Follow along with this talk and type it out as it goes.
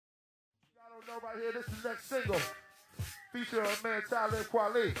know right here, this is the next single. Featuring a man, Talib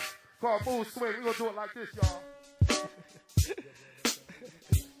Kweli, called Mood Swing. We're gonna do it like this, y'all.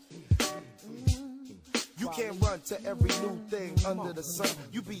 You can't run to every new thing under the sun.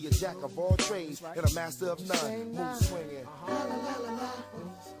 You be a jack of all trades and a master of none. Mood swinging.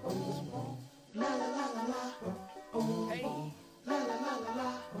 Hey.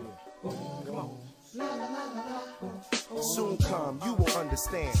 Come on. Soon come, you will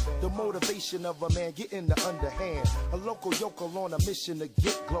understand the motivation of a man getting the underhand. A local yokel on a mission to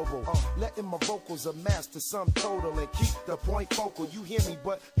get global. Letting my vocals amass to some total and keep the point focal. You hear me,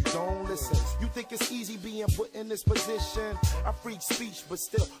 but you don't listen. You think it's easy being put in this position? I freak speech, but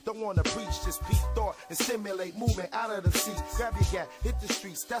still don't want to preach. Just peak thought and stimulate movement out of the seats. Grab your gat, hit the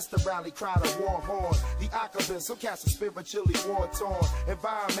streets. That's the rally cry, the war horn. The Akabin, some cats are spiritually war torn.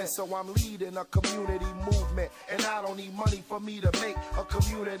 Environment, so I'm leading a community movement. And I don't need money for me to make a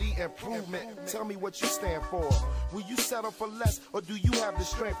community improvement. Tell me what you stand for. Will you settle for less, or do you have the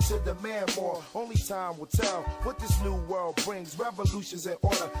strength to demand more? Only time will tell what this new world brings. Revolutions in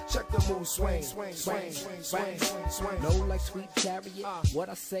order. Check the mood swing, swing, swing, swing, swing, swing, swing. No, like sweet chariot. What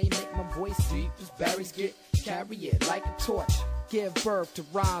I say make my voice deep as berries get. Carry it like a torch. Give birth to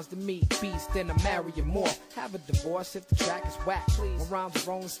rhymes to meet beast, then I marry you more. Have a divorce if the track is whack. My rhymes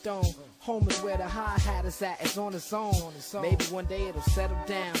are Rolling Stone. Home is where the hi-hat is at, it's on its own. Maybe one day it'll settle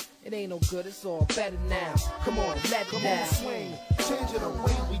down. It ain't no good, it's all better now. Come on, let it down. Swing, changing the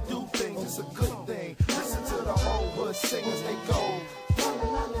way we do things, it's a good thing. Listen to the whole hood sing as they go.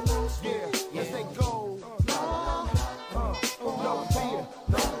 Yeah, as they go. No fear,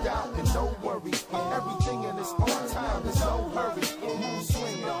 no doubt, and no worry. Everything in its own time, there's no hurry. Move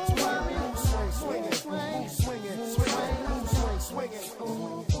swinging, swinging, swinging, swinging, swinging,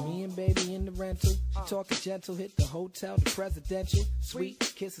 swinging. Me and baby in the rental, she talking gentle, hit the hotel, the presidential. Sweet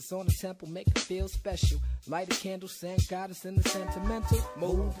kisses on the temple, make it feel special. Light a candle, send goddess in the sentimental.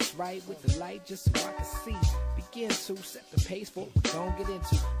 Move is right with the light, just so I can see. Begin to set the pace for what we gon' get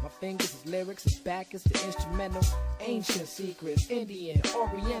into. My fingers is lyrics, his back is the instrumental. Ancient secrets, Indian,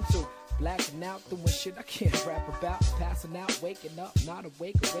 Oriental. Blacking out, doing shit I can't rap about. Passing out, waking up, not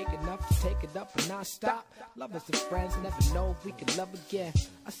awake, awake enough to take it up and not stop. Lovers and friends never know if we can love again.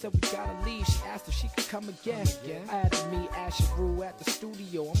 I said we gotta leave, she asked if she could come again. I had to meet Asheru at the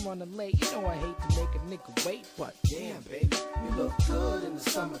studio, I'm running late. You know I hate to make a nigga wait, but damn baby, you look good in the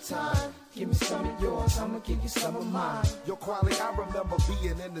summertime. Give me some of yours, I'ma give you some of mine. Yo, Quali, I remember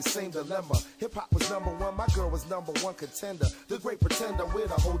being in the same dilemma. Hip-hop was #1, my girl was #1 contender. The great pretender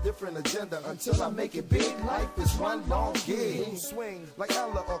with a whole different agenda. Until I make it big, life is one long gig. Swing like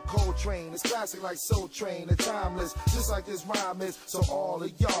Ella or Coltrane. It's classic like Soul Train and timeless, just like this rhyme is. So all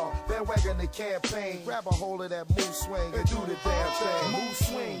of y'all, bandwagon the campaign. Grab a hold of that mood swing and do the damn thing. Mood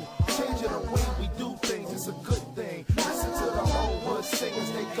swing, changing the way we do things, it's a good thing. Listen to the whole hood sing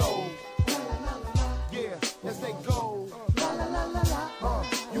as they go. Yeah, as they go.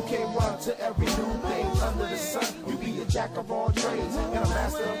 You can't run to every new thing under the sun. You be a jack of all trades and a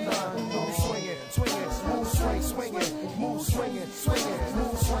master of none. Move swinging, swinging, smooth swing, swinging, move swinging, swinging,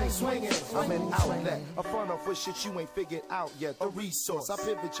 move swing, swinging. I'm an outlet, a funnel for shit you ain't figured out yet. A resource, I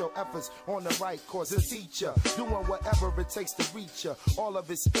pivot your efforts on the right course. A teacher, doing whatever it takes to reach ya. All of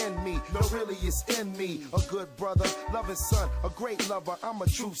it's in me, no really it's in me. A good brother, loving son, a great lover. I'm a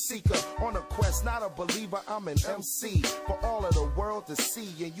truth seeker on a quest, not a believer. I'm an MC for all of the world to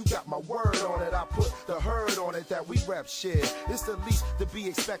see. And you got my word on it, I put the herd on it that we rep shit. It's the least to be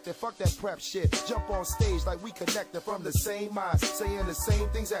expected, fuck that prep shit. Jump on stage like we connected from the same minds, saying the same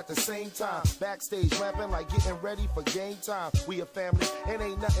things at the same time. Backstage rapping like getting ready for game time. We a family and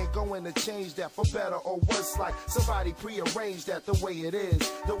ain't nothing going to change that, for better or worse. Like somebody prearranged that the way it is,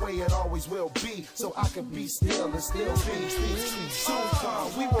 the way it always will be, so I can be still and still be. Soon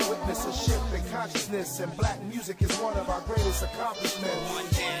come, we will witness a shift in consciousness, and black music is one of our greatest accomplishments.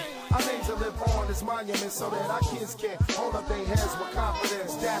 Our names will live on as monuments so that our kids can hold up their heads with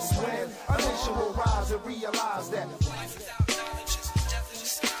confidence. That's when a nation will rise and realize that the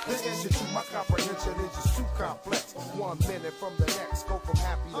answer to my comprehension is just too complex. 1 minute from the next, go from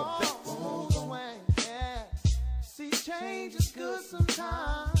happy to vexed. Move away, yeah. See, change is good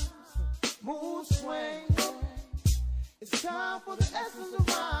sometimes. Mood swing. It's time for the essence to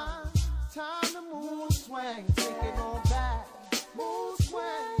rise. Time to move swing. Take it on back. Move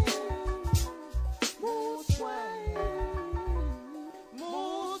swing. Move swing.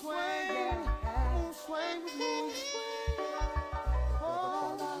 Move swing. Move swing with me.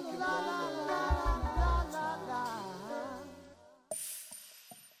 Oh, la la la la la la la.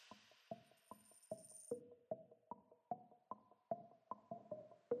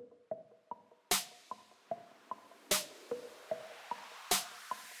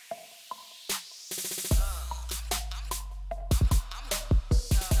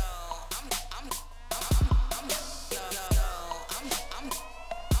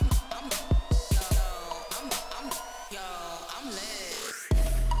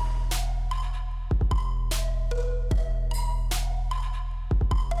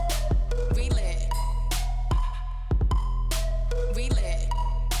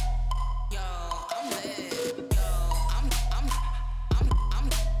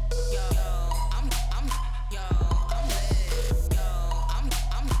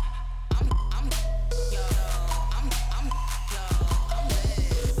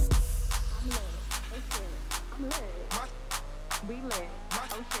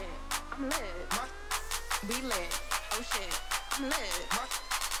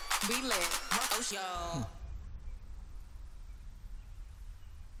 y'all.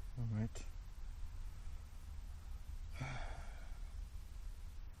 All right.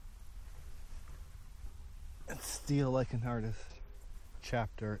 It's Steal Like an Artist,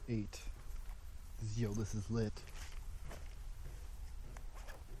 Chapter 8. Yo, this is lit.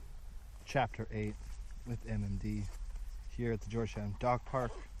 Chapter 8 with MMD here at the Georgetown Dog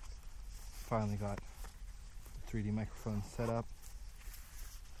Park. Finally got the 3D microphone set up.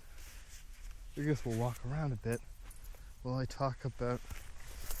 I guess we'll walk around a bit while I talk about...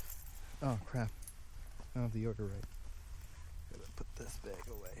 Oh crap, I don't have the order right. Gotta put this bag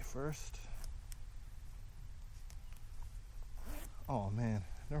away first. Oh man,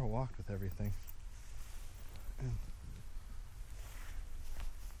 I've never walked with everything. And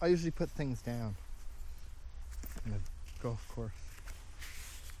I usually put things down in the golf course.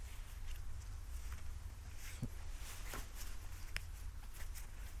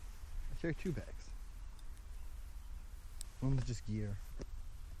 I carry 2 bags. One's just gear.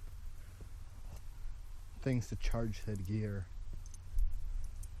 Things to charge said gear.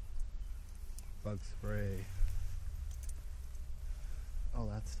 Bug spray. All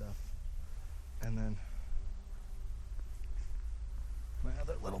that stuff. And then my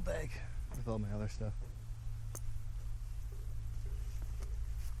other little bag with all my other stuff.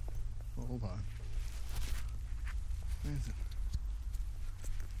 Well, hold on. Where is it?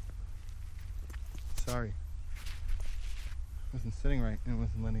 Sorry. It wasn't sitting right and it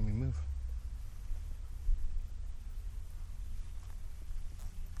wasn't letting me move.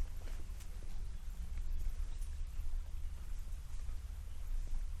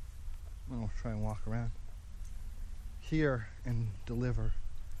 I'll try and walk around here and deliver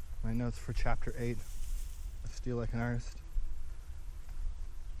my notes for Chapter 8 of Steal Like an Artist,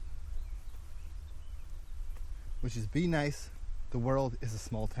 which is be nice, the world is a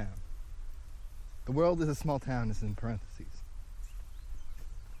small town. The world is a small town is in parentheses.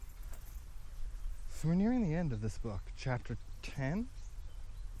 So we're nearing the end of this book. Chapter 10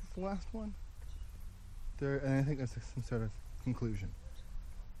 is the last one. And I think there's some sort of conclusion.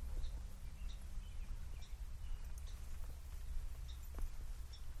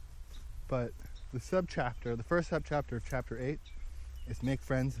 But the subchapter, the first subchapter of Chapter 8 is make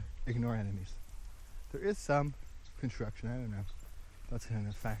friends, ignore enemies. There is some construction, I don't know. That's going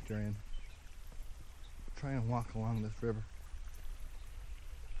to factor in. Trying to walk along this river.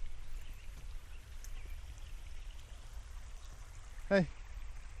 Hey,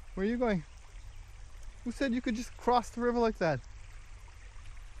 where are you going? Who said you could just cross the river like that?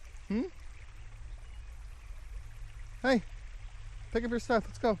 Hey, pick up your stuff,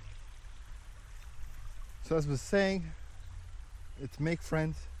 let's go. So as I was saying, it's make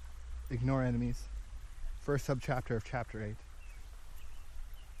friends, ignore enemies. First subchapter of Chapter 8.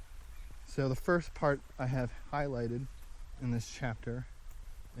 So the first part I have highlighted in this chapter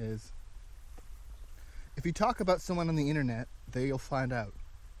is, if you talk about someone on the internet, you'll find out.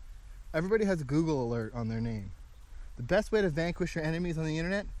 Everybody has a Google alert on their name. The best way to vanquish your enemies on the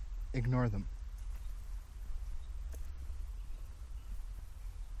internet, ignore them.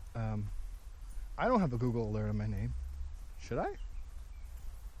 I don't have a Google alert on my name. Should I?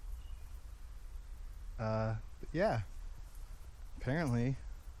 But yeah. Apparently,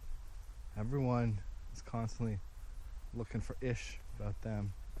 everyone is constantly looking for ish about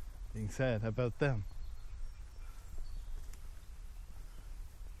them being said about them.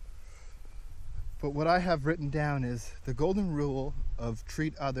 But what I have written down is the golden rule of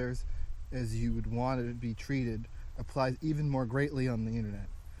treat others as you would want to be treated applies even more greatly on the internet.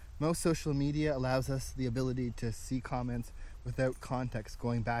 Most social media allows us the ability to see comments without context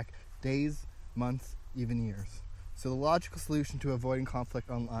going back days, months, even years. So the logical solution to avoiding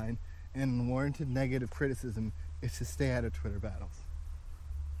conflict online and unwarranted negative criticism is to stay out of Twitter battles.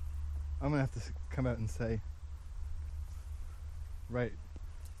 I'm going to have to come out and say, right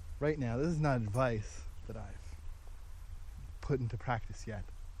now, this is not advice that I've put into practice yet.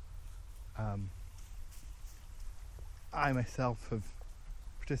 I myself have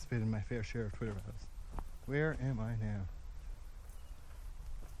participated in my fair share of Twitter battles. Where am I now?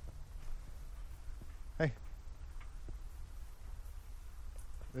 Hey.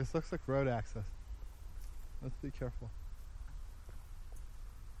 This looks like road access. Let's be careful.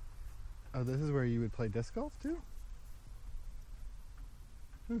 Oh, this is where you would play disc golf too?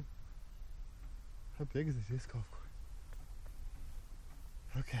 How big is this disc golf course?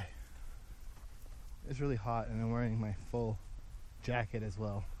 Okay. It's really hot and I'm wearing my full jacket as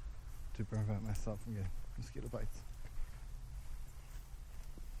well to prevent myself from getting mosquito bites.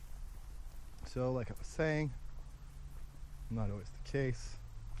 So like I was saying, not always the case.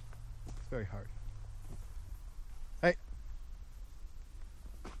 It's very hard.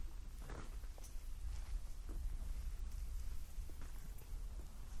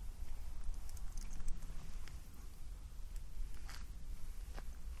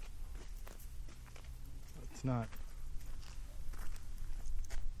 it's not.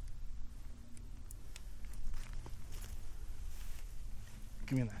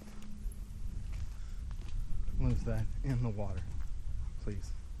 Give me that. Lose that in the water, please.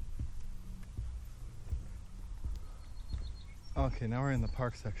 Okay, now we're in the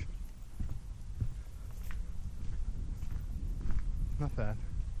park section. Not bad.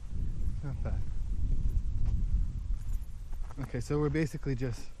 Not bad. Okay, so we're basically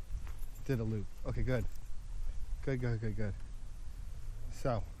just did a loop. Okay, good. Good. So,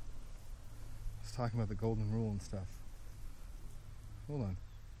 I was talking about the golden rule and stuff. Hold on.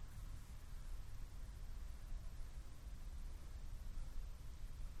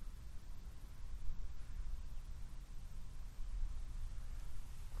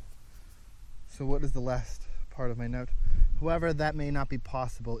 So what is the last part of my note? However, that may not be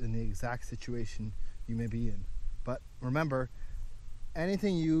possible in the exact situation you may be in. But remember,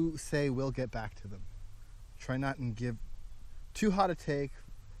 anything you say will get back to them. Try not and give too hot a take,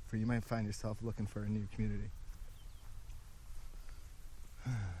 for you might find yourself looking for a new community.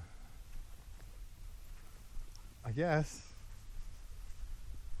 I guess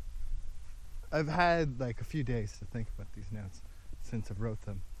I've had like a few days to think about these notes since I wrote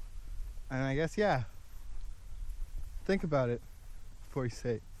them. And I guess, yeah, think about it before you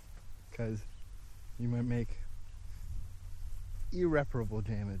say it, because you might make irreparable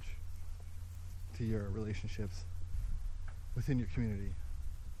damage to your relationships within your community.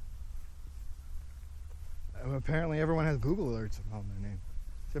 Apparently everyone has Google alerts on their name,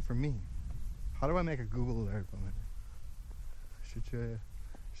 except for me. How do I make a Google alert on it? Should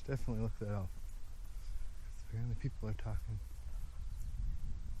definitely look that up. Apparently people are talking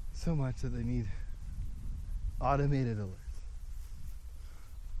so much that they need automated alerts.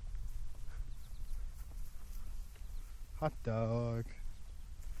 Hot dog.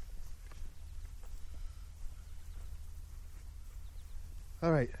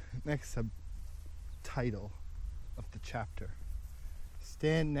 All right, next subtitle of the chapter.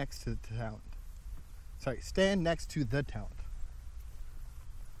 Stand next to the talent. Stand next to the talent.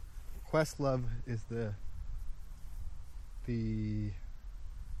 Questlove is the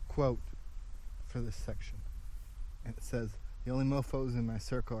quote for this section. And it says, "The only mofos in my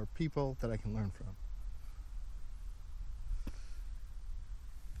circle are people that I can learn from."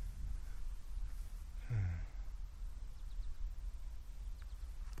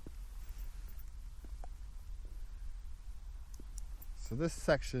 So this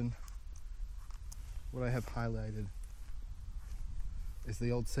section, what I have highlighted, is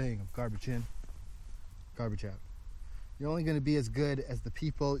the old saying of garbage in, garbage out. You're only going to be as good as the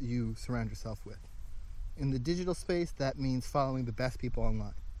people you surround yourself with. In the digital space, that means following the best people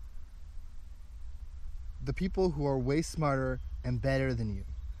online. The people who are way smarter and better than you.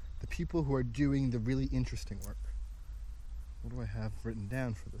 The people who are doing the really interesting work. What do I have written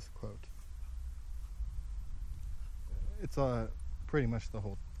down for this quote? It's pretty much the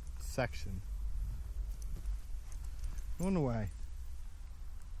whole section. I wonder why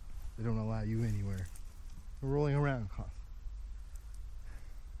they don't allow you anywhere. They're rolling around, huh?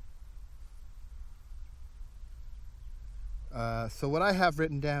 So what I have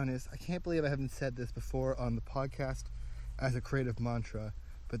written down is, I can't believe I haven't said this before on the podcast as a creative mantra,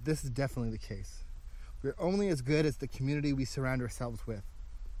 but this is definitely the case. We're only as good as the community we surround ourselves with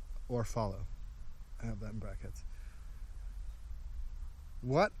or follow. I have that in brackets.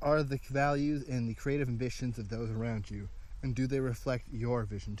 What are the values and the creative ambitions of those around you, and do they reflect your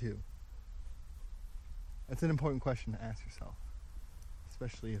vision too? That's an important question to ask yourself,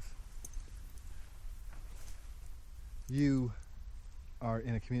 especially if you are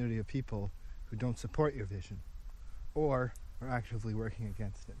in a community of people who don't support your vision or are actively working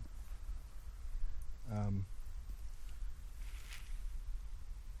against it.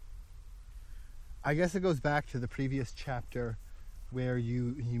 I guess it goes back to the previous chapter where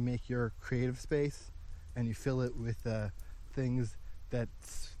you make your creative space and you fill it with things that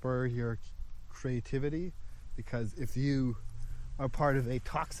spur your creativity, because if you are part of a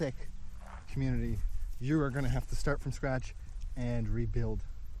toxic community, you are going to have to start from scratch and rebuild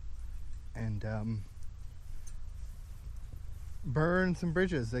and burn some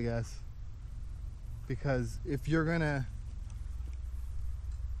bridges, I guess, because if you're going to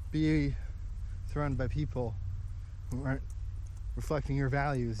be surrounded by people who aren't reflecting your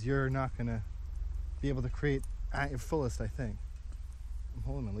values, you're not going to be able to create at your fullest, I think. I'm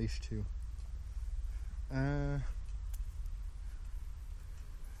holding a leash too.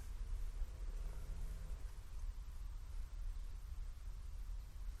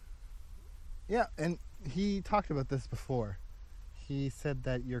 Yeah, and he talked about this before. He said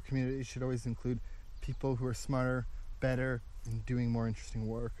that your community should always include people who are smarter, better, and doing more interesting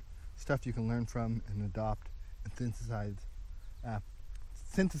work. Stuff you can learn from and adopt and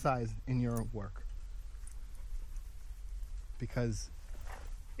synthesize in your work. Because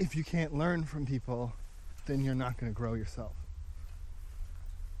if you can't learn from people, then you're not going to grow yourself.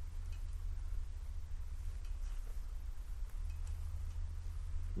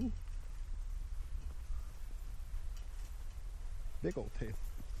 Ooh. Big old tape.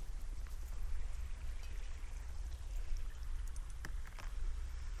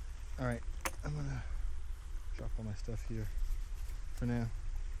 Alright, I'm gonna drop all my stuff here for now.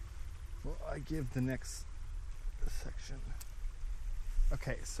 Well, I give the next section.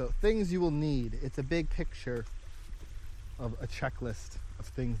 Okay, so things you will need. It's a big picture of a checklist of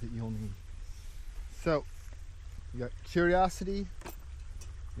things that you'll need. So, you got curiosity,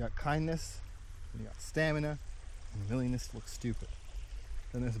 you got kindness, and you got stamina, and willingness to look stupid.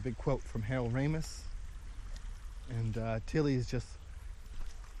 Then there's a big quote from Harold Ramis, and Tilly's just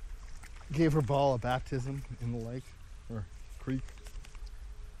gave her ball a baptism in the lake, or creek.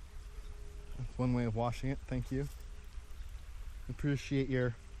 That's one way of washing it, thank you. Appreciate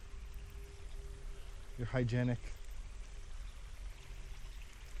your hygienic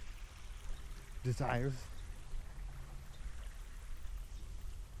desires.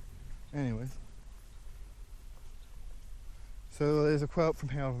 Anyways. So there's a quote from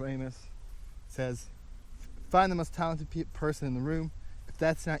Harold Ramis. It says, find the most talented person in the room. If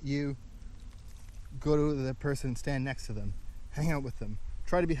that's not you, go to the person and stand next to them. Hang out with them.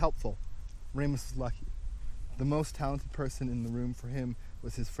 Try to be helpful. Ramis was lucky. The most talented person in the room for him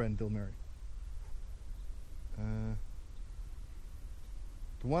was his friend Bill Murray.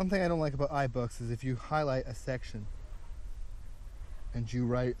 The one thing I don't like about iBooks is if you highlight a section and you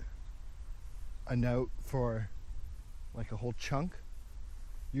write a note for like a whole chunk,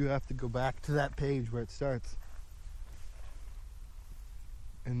 you have to go back to that page where it starts.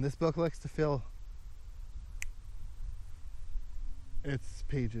 And this book likes to fill its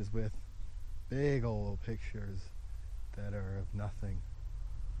pages with big old pictures that are of nothing,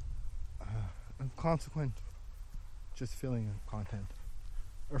 of consequent, just filling up content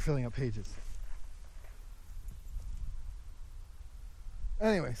or filling up pages.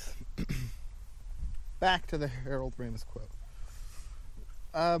 Anyways, back to the Harold Ramis quote.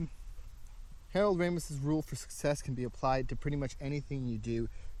 Harold Ramis's rule for success can be applied to pretty much anything you do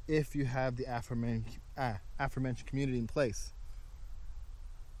if you have the aforementioned community in place.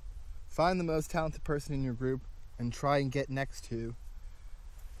 Find the most talented person in your group and try and get next to,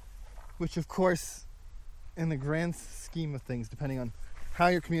 which of course, in the grand scheme of things, depending on how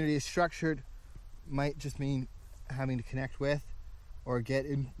your community is structured, might just mean having to connect with or get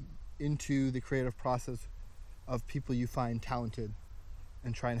into the creative process of people you find talented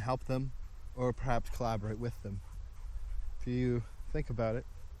and try and help them or perhaps collaborate with them. If you think about it,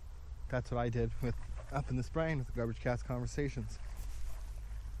 that's what I did with Up in This Brain with the Garbagecast Conversations.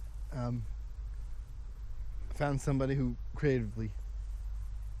 I found somebody who creatively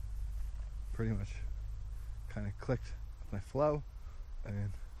pretty much kind of clicked with my flow,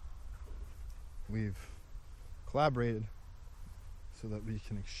 and we've collaborated so that we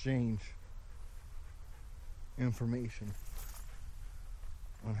can exchange information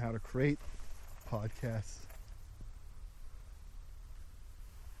on how to create podcasts.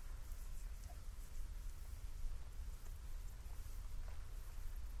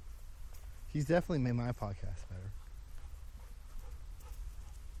 He's definitely made my podcast better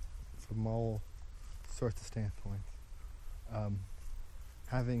from all sorts of standpoints.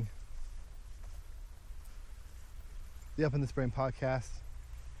 Having the Up in This Brain podcast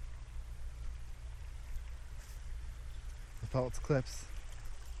with all its clips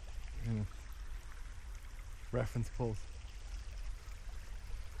and reference pulls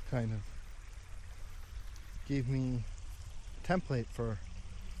kind of gave me a template for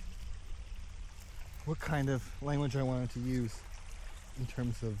what kind of language I wanted to use in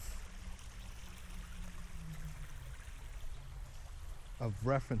terms of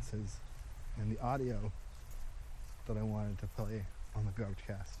references and the audio that I wanted to play on the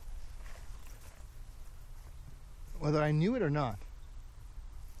Garbagecast. Whether I knew it or not,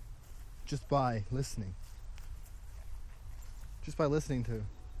 just by listening to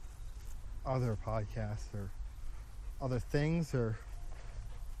other podcasts or other things or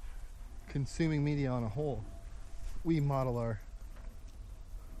consuming media on a whole, we model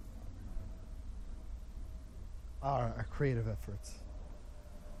our creative efforts.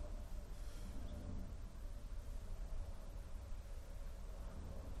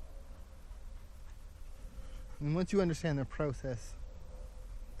 And once you understand their process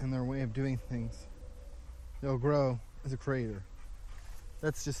and their way of doing things, you'll grow as a creator.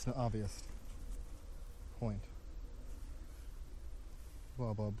 That's just an obvious point.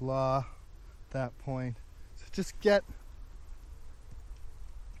 Blah, blah, blah. That point. So just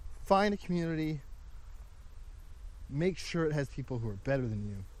find a community, make sure it has people who are better than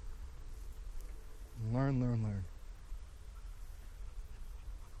you. Learn.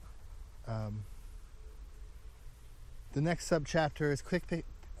 The next subchapter is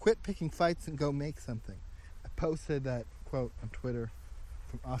quit picking fights and go make something. I posted that quote on Twitter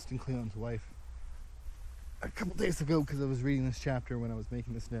from Austin Kleon's wife a couple days ago because I was reading this chapter when I was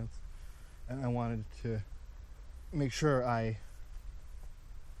making this notes, and I wanted to make sure I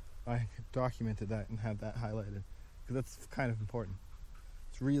documented that and had that highlighted because that's kind of important.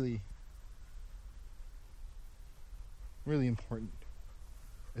 It's really, really important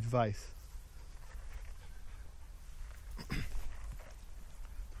advice.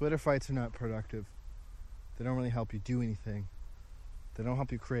 Twitter fights are not productive. They don't really help you do anything. They don't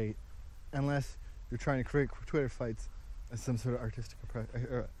help you create, unless you're trying to create Twitter fights as some sort of artistic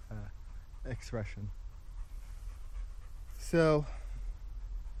expression. So,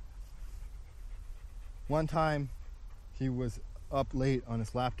 one time he was up late on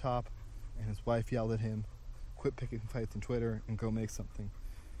his laptop and his wife yelled at him, quit picking fights on Twitter and go make something.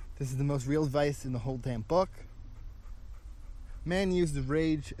 This is the most real advice in the whole damn book. Man uses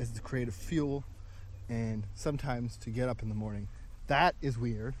rage as the creative fuel and sometimes to get up in the morning. That is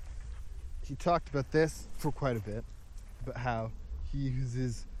weird. He talked about this for quite a bit, about how he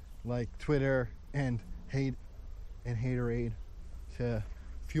uses like Twitter and hate and haterade to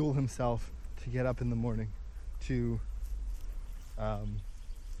fuel himself to get up in the morning to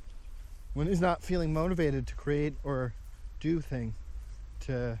when he's not feeling motivated to create or do things,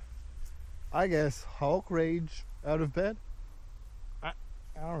 to I guess Hulk rage out of bed. I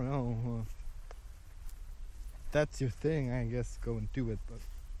don't know. That's your thing, I guess go and do it, but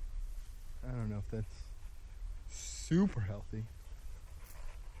I don't know if that's super healthy.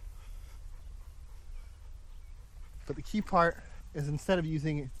 But the key part is instead of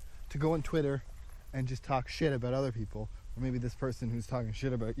using it to go on Twitter and just talk shit about other people, or maybe this person who's talking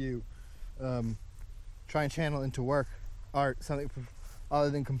shit about you, try and channel into work, art, something other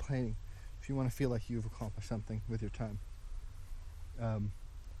than complaining, if you want to feel like you've accomplished something with your time.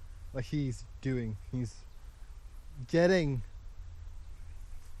 Like he's doing. He's getting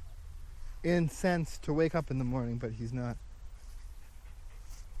incensed to wake up in the morning, but he's not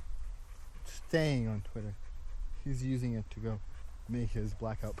staying on Twitter. He's using it to go make his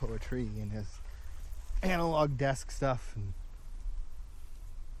blackout poetry and his analog desk stuff and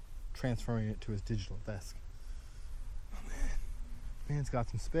transferring it to his digital desk. Oh man. Man's got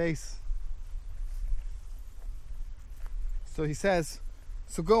some space. So he says,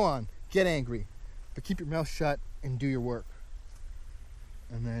 so go on, get angry, but keep your mouth shut and do your work.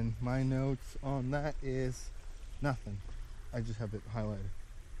 And then my notes on that is nothing. I just have it highlighted.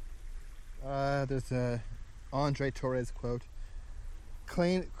 There's a Andre Torres quote.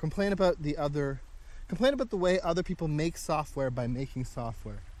 Complain about the way other people make software by making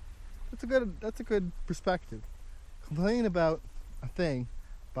software. That's a good perspective. Complain about a thing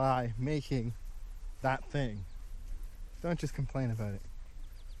by making that thing. Don't just complain about it.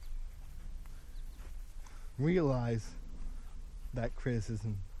 Realize that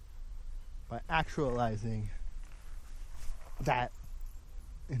criticism by actualizing that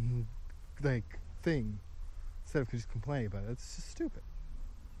in thing instead of just complaining about it. It's just stupid.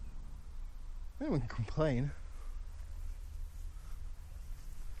 Anyone can complain.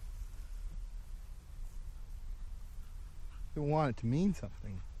 If you want it to mean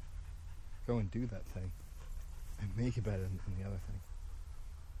something, go and do that thing and make it better than the other thing.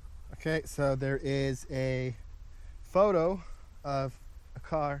 Okay, so there is a photo of a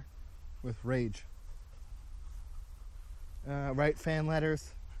car with rage. Write fan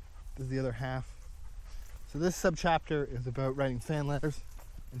letters. This is the other half. So this subchapter is about writing fan letters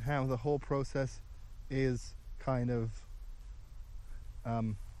and how the whole process is kind of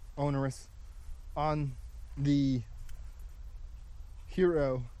onerous on the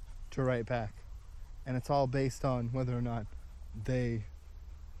hero to write back. And it's all based on whether or not they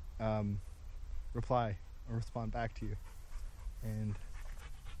reply or respond back to you. And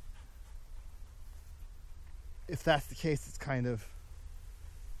if that's the case, it's kind of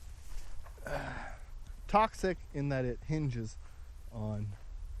toxic in that it hinges on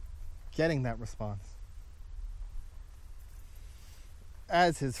getting that response.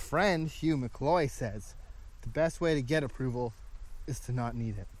 As his friend Hugh McCloy says, the best way to get approval is to not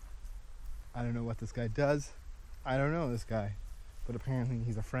need it. I don't know what this guy does. I don't know this guy. But apparently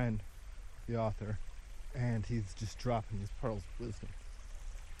he's a friend, the author. And he's just dropping these pearls of wisdom.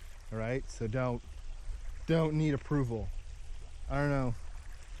 Alright? So don't need approval. I don't know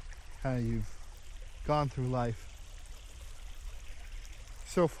how you've gone through life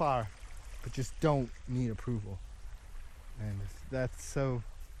so far, but just don't need approval. And that's so...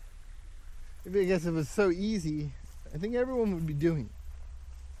 I guess if it was so easy, I think everyone would be doing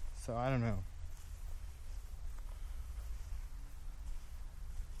it. So I don't know.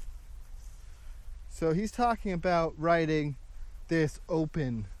 So he's talking about writing this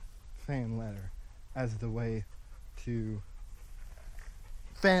open fan letter as the way to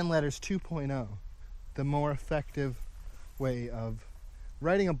fan letters 2.0, the more effective way of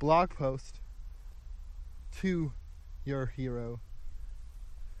writing a blog post to your hero,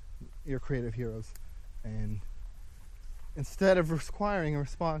 your creative heroes, and instead of requiring a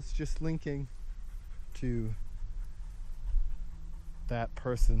response, just linking to that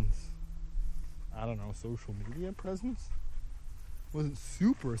person's, I don't know, social media presence. Wasn't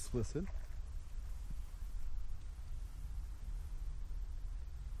super explicit.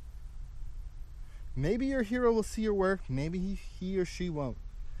 Maybe your hero will see your work, maybe he or she won't.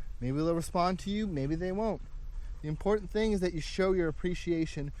 Maybe they'll respond to you, maybe they won't. The important thing is that you show your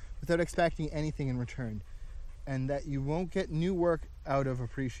appreciation without expecting anything in return, and that you won't get new work out of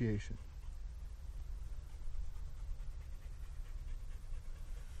appreciation.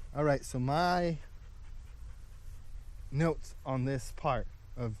 Alright, so my notes on this part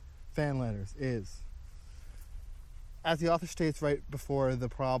of fan letters is, as the author states right before this, the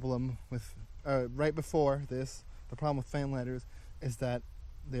problem with fan letters is that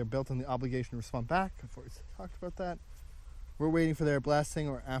they're built on the obligation to respond back. I've already talked about that. We're waiting for their blessing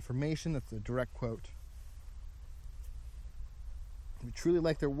or affirmation. That's a direct quote. If we truly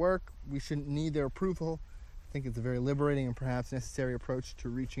like their work, we shouldn't need their approval. I think it's a very liberating and perhaps necessary approach to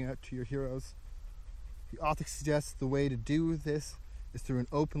reaching out to your heroes. The author suggests the way to do this is through an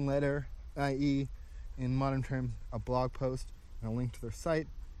open letter, i.e., in modern terms, a blog post and a link to their site.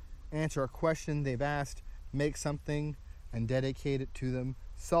 Answer a question they've asked, make something and dedicate it to them,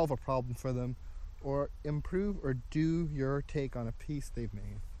 solve a problem for them, or improve or do your take on a piece they've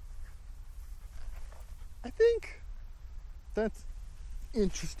made. I think that's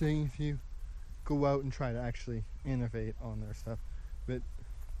interesting if you go out and try to actually innovate on their stuff. But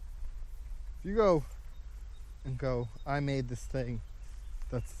if you go, I made this thing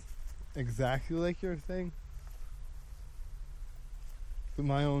that's exactly like your thing, but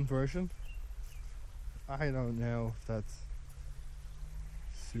my own version, I don't know if that's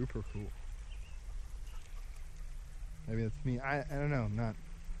super cool. Maybe that's me. I don't know. I'm not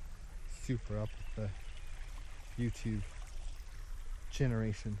super up with the YouTube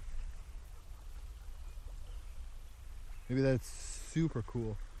generation. Maybe that's super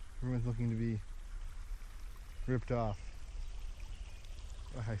cool. Everyone's looking to be ripped off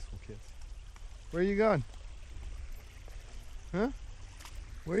by high school kids. Where are you going? Huh?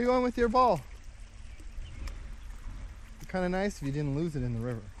 Where are you going with your ball? It'd be kind of nice if you didn't lose it in the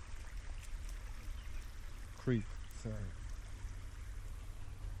river. Creek, sorry.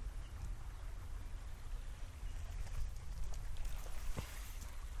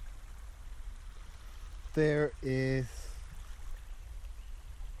 There is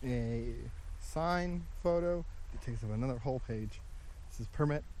a sign photo. It takes up another whole page. This is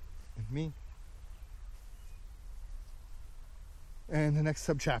permit and me. And the next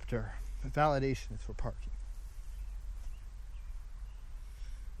subchapter, validation is for parking.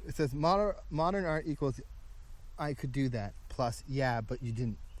 It says modern art equals I could do that, plus yeah, but you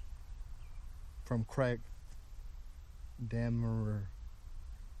didn't. From Craig Damrauer.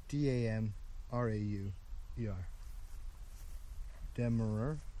 Damrauer.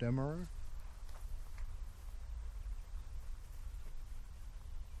 Damrauer.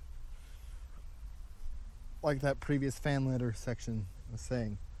 Like that previous fan letter section was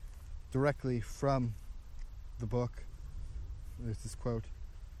saying, directly from the book, there's this quote,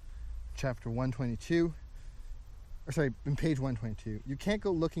 chapter 122, in page 122. You can't go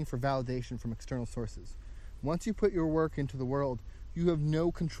looking for validation from external sources. Once you put your work into the world, you have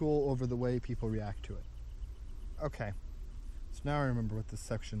no control over the way people react to it. Okay, so now I remember what this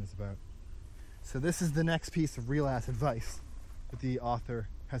section is about. So this is the next piece of real-ass advice that the author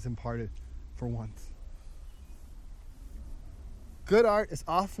has imparted for once. Good art is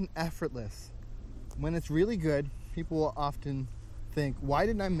often effortless. When it's really good, people will often think, why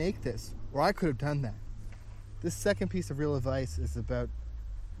didn't I make this? Or I could have done that. This second piece of real advice is about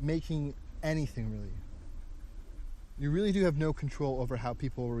making anything really. You really do have no control over how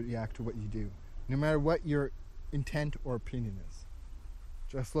people react to what you do, no matter what your intent or opinion is.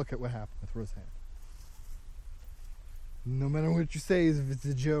 Just look at what happened with Roseanne. No matter what you say, if it's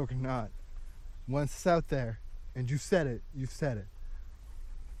a joke or not. Once it's out there and you said it, you've said it.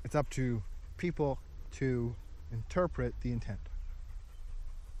 It's up to people to interpret the intent.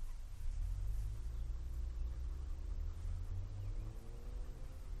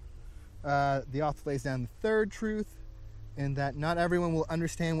 The author lays down the third truth, in that not everyone will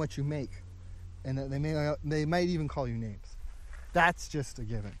understand what you make, and that they might even call you names. That's just a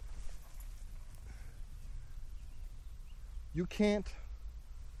given. You can't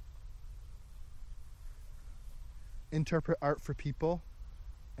interpret art for people,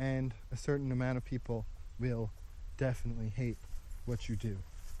 and a certain amount of people will definitely hate what you do.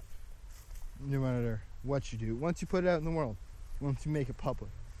 No matter what you do. Once you put it out in the world, once you make it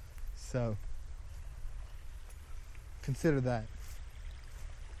public. So, consider that.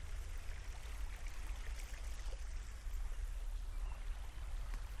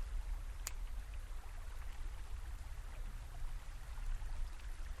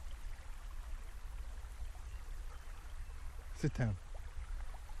 Sit down.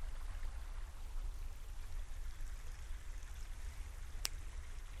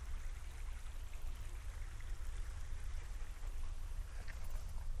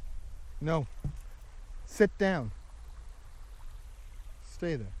 No. Sit down.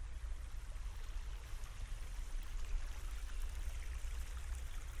 Stay there.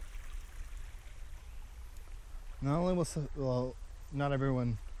 Not only will not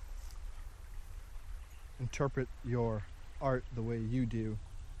everyone interpret your art the way you do,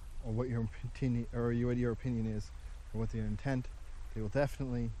 or what your opinion, is, or what their intent, they will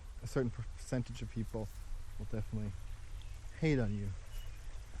definitely, a certain percentage of people will definitely hate on you.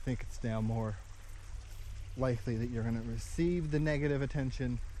 I think it's now more likely that you're going to receive the negative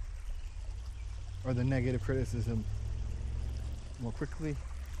attention or the negative criticism more quickly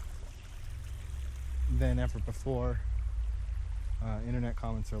than ever before. Internet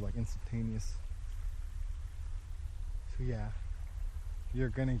comments are like instantaneous. So yeah, you're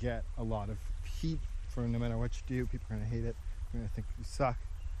going to get a lot of heat for no matter what you do. People are going to hate it. They're going to think you suck.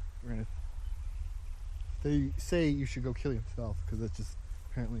 They say you should go kill yourself, because that's just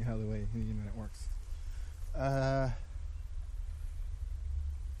apparently how the way the internet works.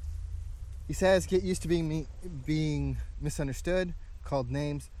 He says, get used to being misunderstood, called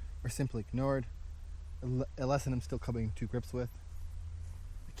names, or simply ignored. A lesson I'm still coming to grips with.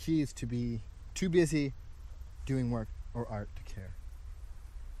 The key is to be too busy doing work or art to care.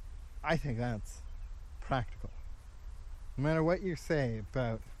 I think that's practical. No matter what you say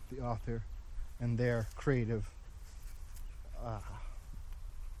about the author and their creative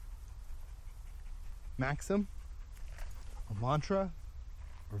maxim, or mantra,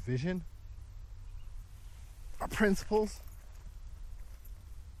 or vision, or principles,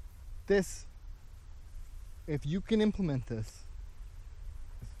 this, if you can implement this,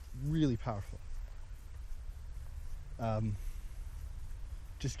 it's really powerful.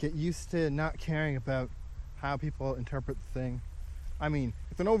 Just get used to not caring about how people interpret the thing. I mean,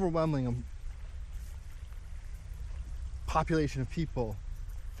 if an overwhelming population of people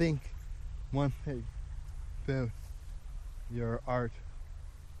think one thing about your art,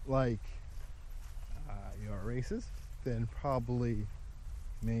 like you're racist, then probably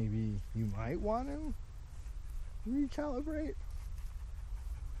maybe you might want to recalibrate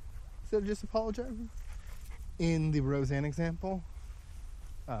instead of just apologizing. In the Roseanne example,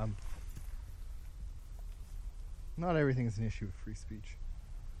 not everything is an issue with free speech.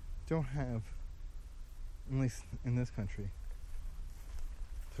 Don't have, at least in this country,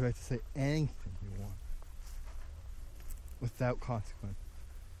 the right to say anything you want without consequence.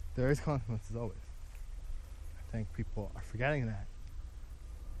 There is consequences always. I think people are forgetting that.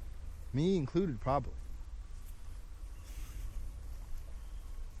 Me included, probably.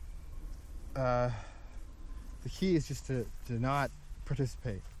 The key is just to not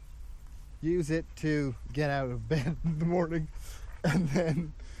participate. Use it to get out of bed in the morning and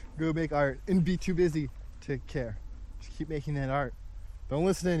then go make art and be too busy to care. Just keep making that art. Don't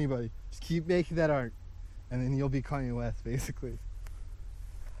listen to anybody. Just keep making that art, and then you'll be Kanye West, basically.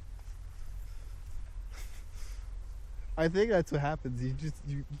 I think that's what happens.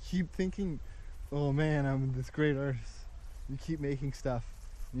 You keep thinking, oh man, I'm this great artist. You keep making stuff.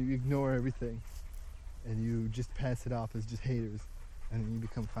 You ignore everything. And you just pass it off as just haters. And then you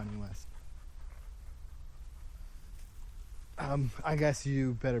become Kanye West. I guess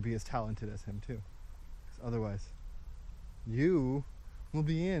you better be as talented as him too. 'Cause otherwise, you will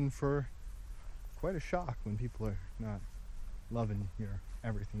be in for quite a shock when people are not loving your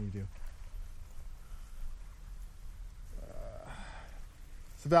everything you do.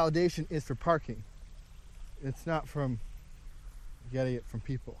 So validation is for parking. It's not from getting it from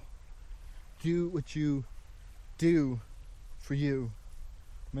people. Do what you do for you.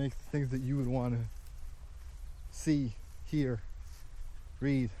 Make the things that you would want to see, hear,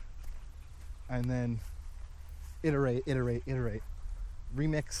 read, and then iterate,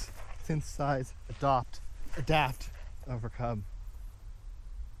 remix, synthesize, adapt, overcome,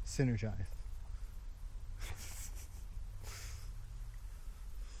 synergize.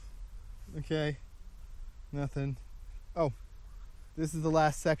 Okay, nothing. Oh, this is the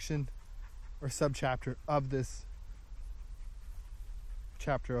last section or subchapter of this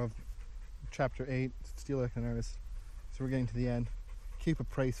chapter of chapter 8, Steal Like an Artist. So we're getting to the end. Keep a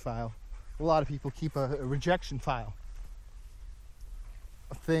praise file. A lot of people keep a rejection file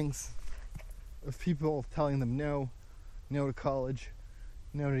of things, of people telling them no to college,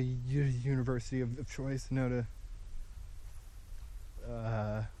 no to university of choice, no to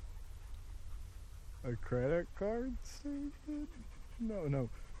a credit card statement? No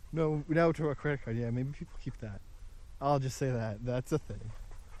to a credit card. Yeah, maybe people keep that. I'll just say that. That's a thing.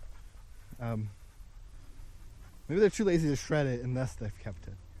 Maybe they're too lazy to shred it and thus they've kept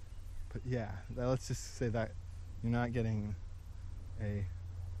it. But yeah, let's just say that you're not getting a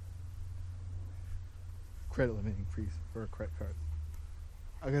credit limit increase for a credit card.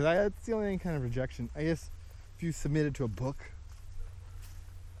 Because that's the only kind of rejection. I guess if you submitted to a book,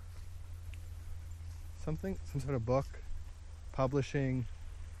 some sort of book, publishing,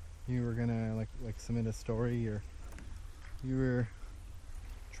 you were gonna like submit a story, or you were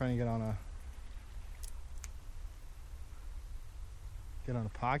trying to get on a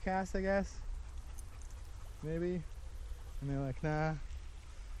podcast, I guess, maybe, and they're like, nah,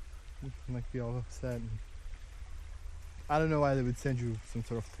 you might be all upset. And I don't know why they would send you some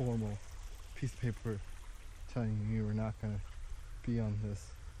sort of formal piece of paper telling you were not gonna be on this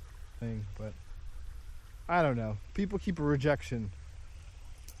thing, but I don't know. People keep a rejection,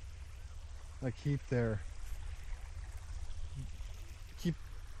 keep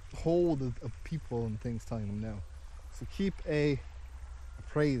hold of people and things telling them no. So keep a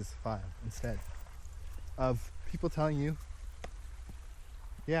praise file instead of people telling you,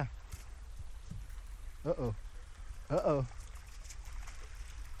 yeah, uh-oh.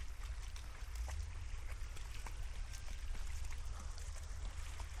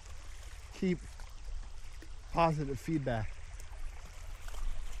 Keep positive feedback.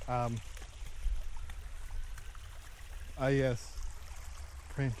 Yes,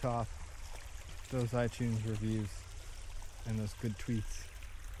 print off those iTunes reviews and those good tweets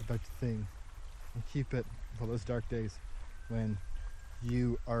about the thing, and keep it for those dark days when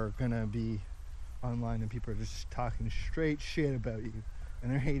you are gonna be online and people are just talking straight shit about you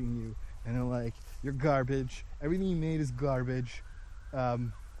and they're hating you and they're like, you're garbage, everything you made is garbage,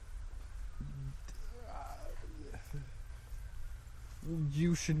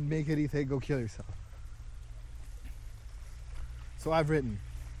 you shouldn't make anything, go kill yourself. So I've written,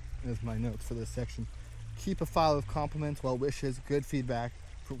 as my notes for this section, keep a file of compliments, well wishes, good feedback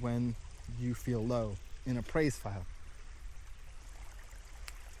for when you feel low in a praise file.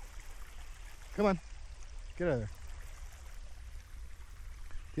 Come on, get out of there.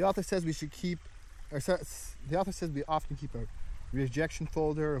 The author says we often keep a rejection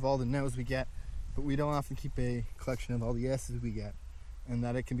folder of all the no's we get, but we don't often keep a collection of all the yeses we get, and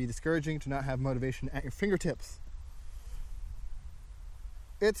that it can be discouraging to not have motivation at your fingertips.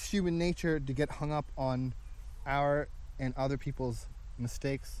 It's human nature to get hung up on our and other people's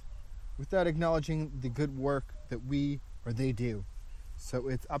mistakes without acknowledging the good work that we or they do. So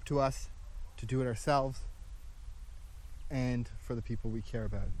it's up to us to do it ourselves and for the people we care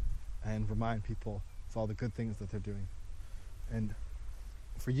about, and remind people of all the good things that they're doing. And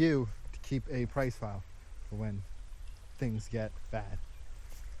for you to keep a price file for when things get bad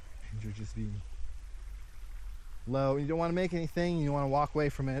and you're just being low, you don't want to make anything, you want to walk away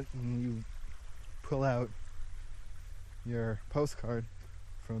from it, and you pull out your postcard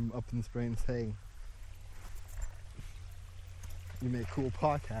from up in the brain saying you make cool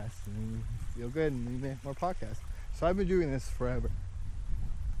podcasts and you feel good and you make more podcasts. So I've been doing this forever,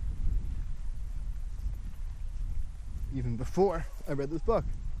 even before I read this book.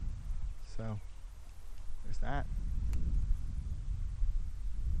 So there's that.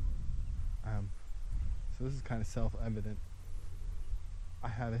 So this is kind of self-evident. I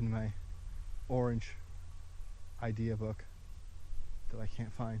have in my orange idea book that I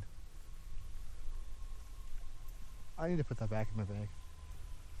can't find. I need to put that back in my bag.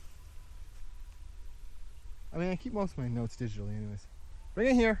 I mean, I keep most of my notes digitally anyways. Bring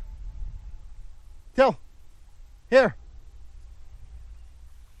it here. Till. Here.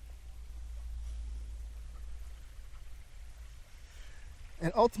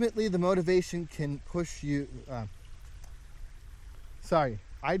 And ultimately, the motivation can push you... sorry,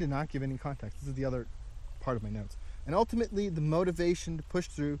 I did not give any context. This is the other part of my notes. And ultimately, the motivation to push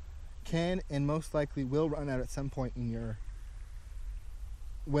through can and most likely will run out at some point in your...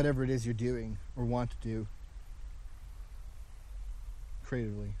 whatever it is you're doing or want to do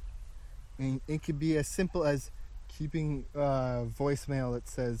creatively. And it could be as simple as keeping a voicemail that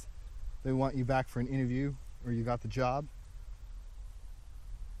says they want you back for an interview or you got the job.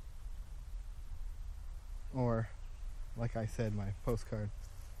 Or, like I said, my postcard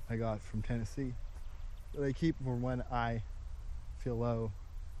I got from Tennessee that I keep for when I feel low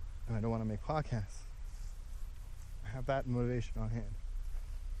and I don't want to make podcasts. I have that motivation on hand.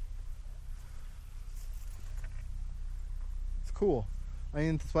 It's cool. I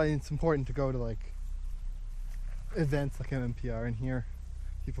mean, that's why it's important to go to like events like MMPR and hear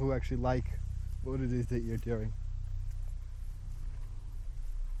people who actually like what it is that you're doing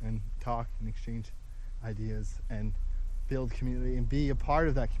and talk and exchange ideas and build community and be a part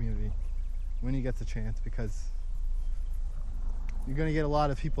of that community when you get the chance, because you're going to get a lot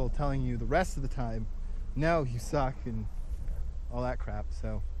of people telling you the rest of the time, no, you suck and all that crap.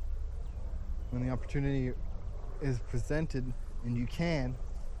 So when the opportunity is presented and you can,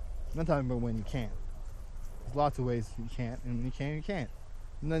 I'm not talking about when you can't. There's lots of ways you can't, and when you can, you can't.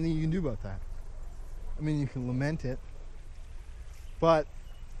 And nothing you can do about that. I mean, you can lament it, but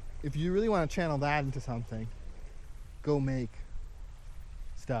if you really want to channel that into something, go make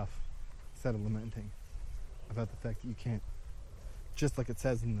stuff instead of lamenting about the fact that you can't, just like it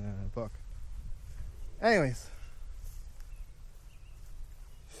says in the book. Anyways,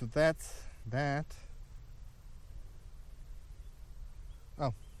 so that's that.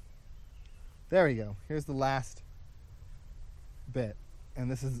 Oh, there we go. Here's the last bit, and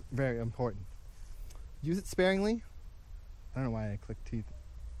this is very important. Use it sparingly. I don't know why I clicked teeth.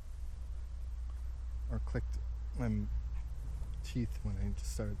 Or clicked my teeth when I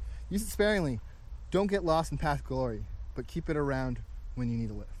just started. Use it sparingly. Don't get lost in past glory, but keep it around when you need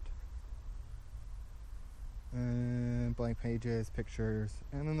a lift. And blank pages, pictures,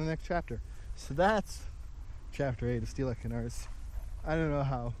 and then the next chapter. So that's chapter 8 of Steal Like an Artist. I don't know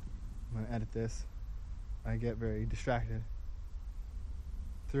how I'm going to edit this. I get very distracted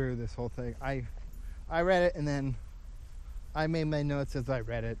through this whole thing. I read it and then I made my notes as I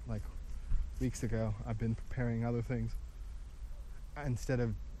read it, like weeks ago. I've been preparing other things instead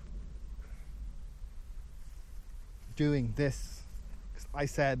of doing this. 'Cause I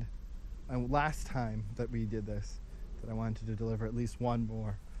said last time that we did this that I wanted to deliver at least one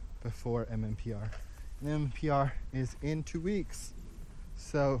more before MMPR. And MMPR is in 2 weeks.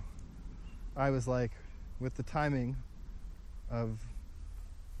 So I was like, with the timing of,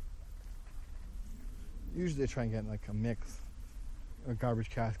 usually I try and get like a mix of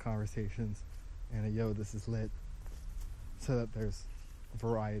Garbagecast conversations and a yo, this is lit, so that there's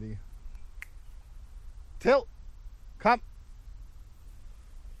variety. Tilt! Come!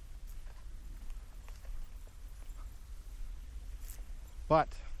 But,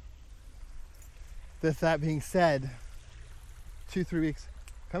 with that being said, 2-3 weeks.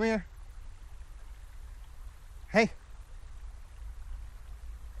 Come here. Hey!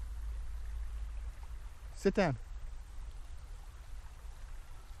 Sit down.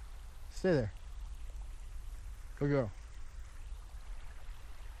 Stay there. Good girl.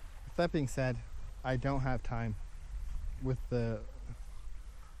 With that being said, I don't have time with the...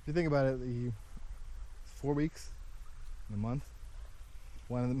 If you think about it, the 4 weeks in a month.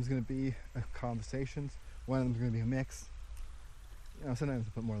 One of them is going to be conversations. One of them is going to be a mix. You know, sometimes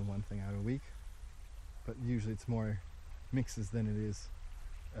I put more than one thing out a week, but usually it's more mixes than it is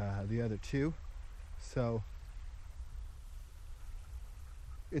the other two. So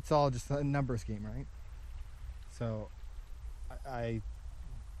it's all just a numbers game, right? So I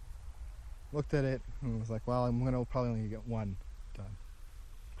looked at it and was like, well, I'm going to probably only get one done.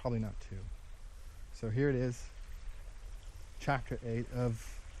 Probably not two. So here it is. Chapter 8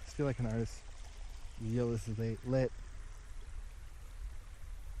 of Steal Like an Artist. Yo, this is lit.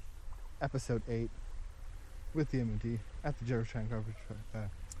 Episode 8 with the MMD at the Georgetown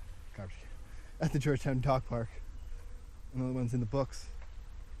at the Georgetown Dog Park. Another one's in the books.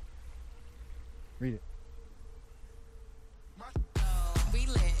 Read it. We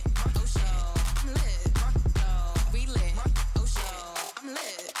lit. Oh shit. I'm lit. We lit. Oh shit. I'm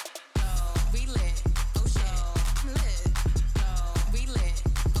lit. We lit. Oh shit. I'm lit. We lit.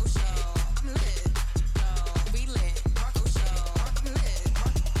 Oh shit. I'm lit. We lit. Oh shit. I'm lit.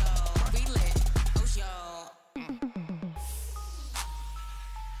 We lit. Oh shit.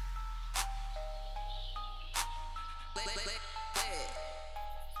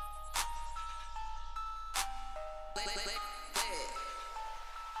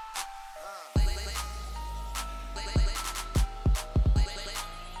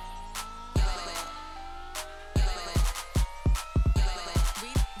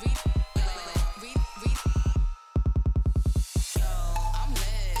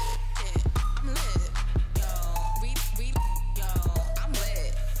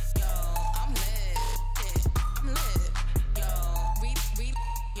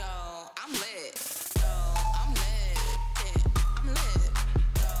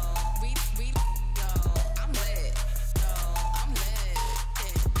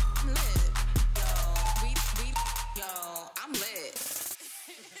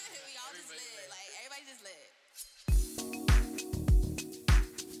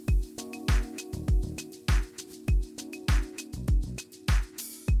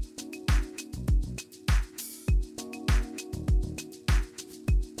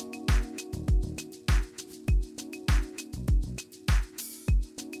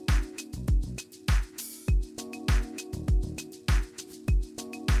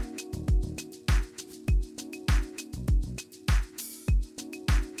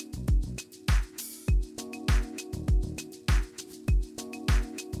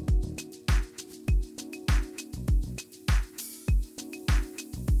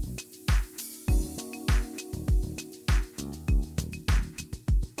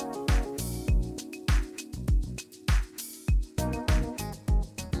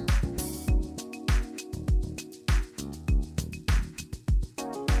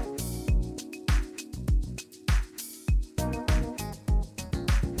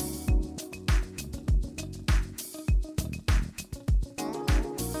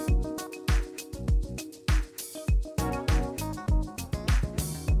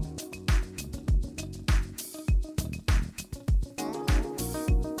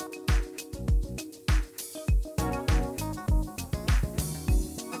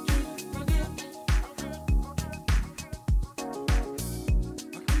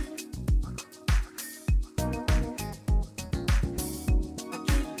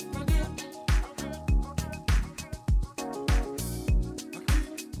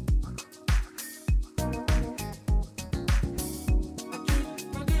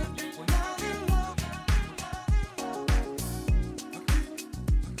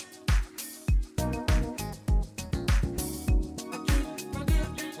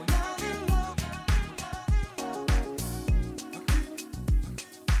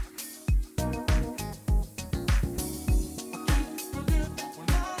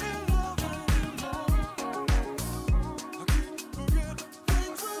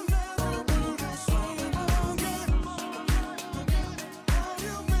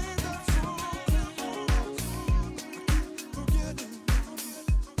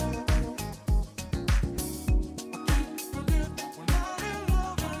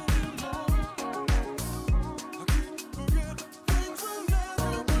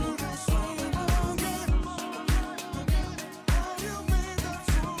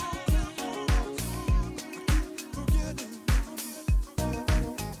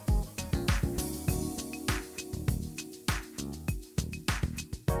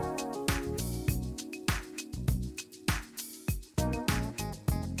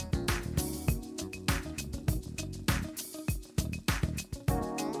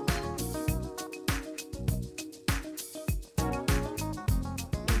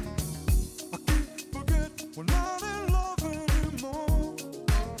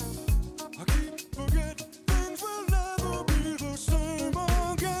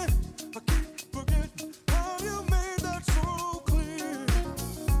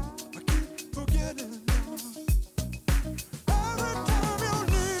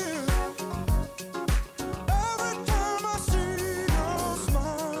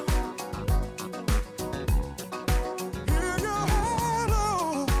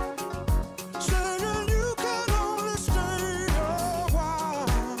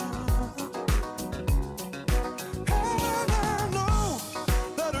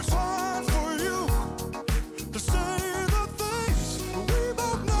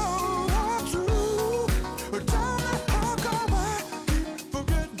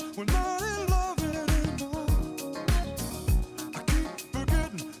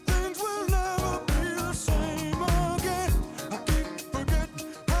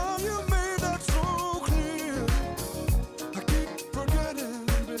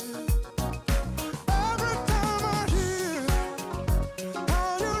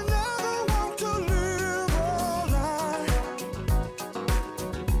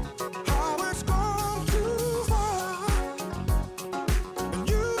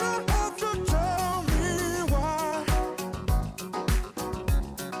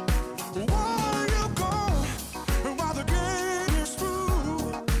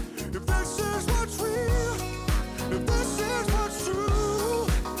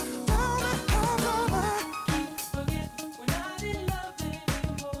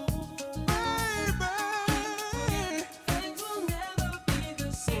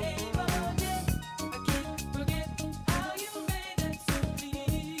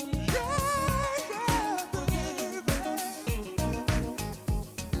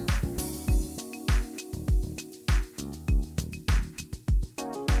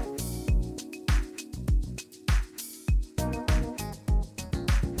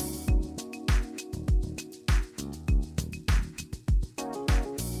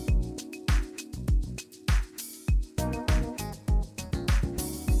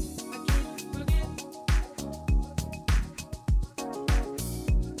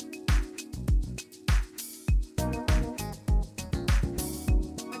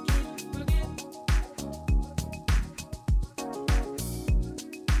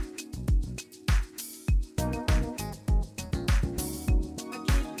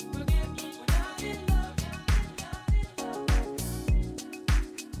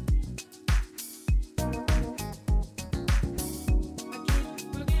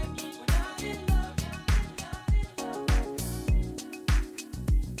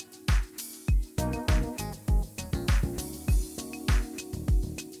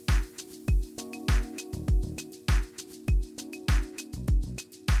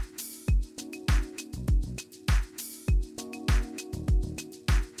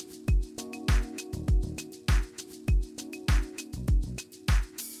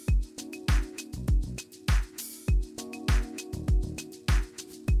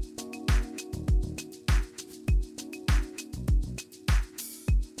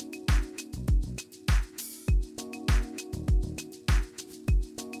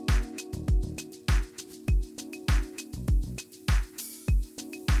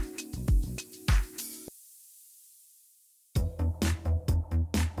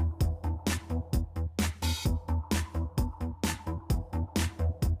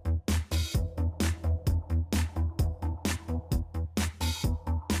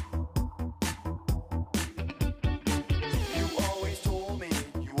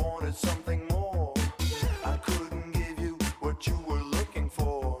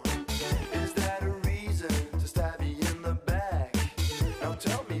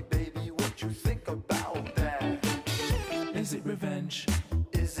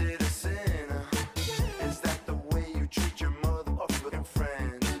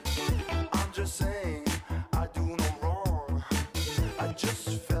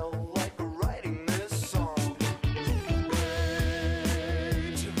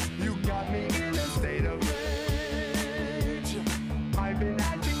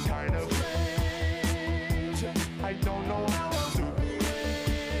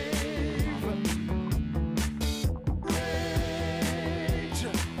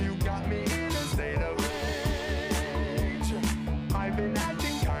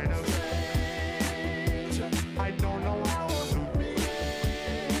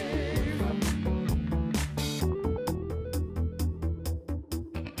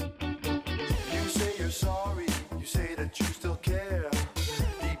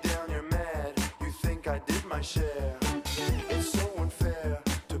 my share. It's so unfair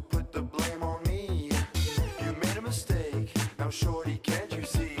to put the blame on me. You made a mistake, now shorty, can't you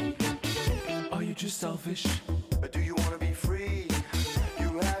see? Are you just selfish? Or do you wanna be free?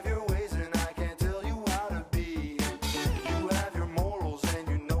 You have your ways and I can't tell you how to be. You have your morals and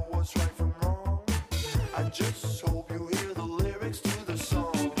you know what's right from wrong. I just hope you hear the lyrics to the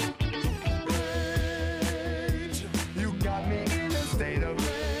song. Rage, you got me in a state of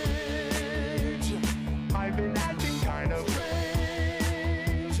rage. I've been acting kind of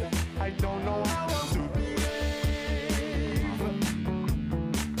strange. I don't know how else to behave.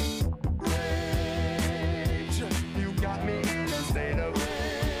 Rage, you got me in a state of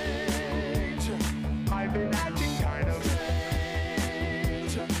rage. I've been acting kind of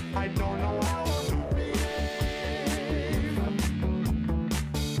strange. I don't know how else to behave.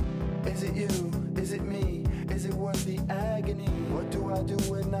 Is it you? Is it me? Is it worth the agony? What do I do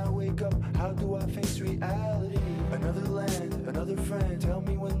when I wake up? How do I face reality? Another land, another friend. Tell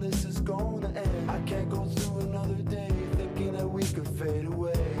me when this is gonna end. I can't go through another day thinking that we could fade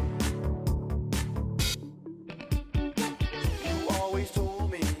away. You always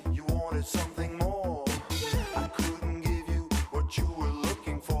told me you wanted something more. I couldn't give you what you were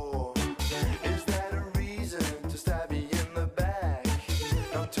looking for. Is that a reason to stab me in the back?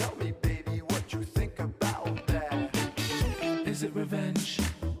 Now tell me, baby, what you think about that. Is it revenge?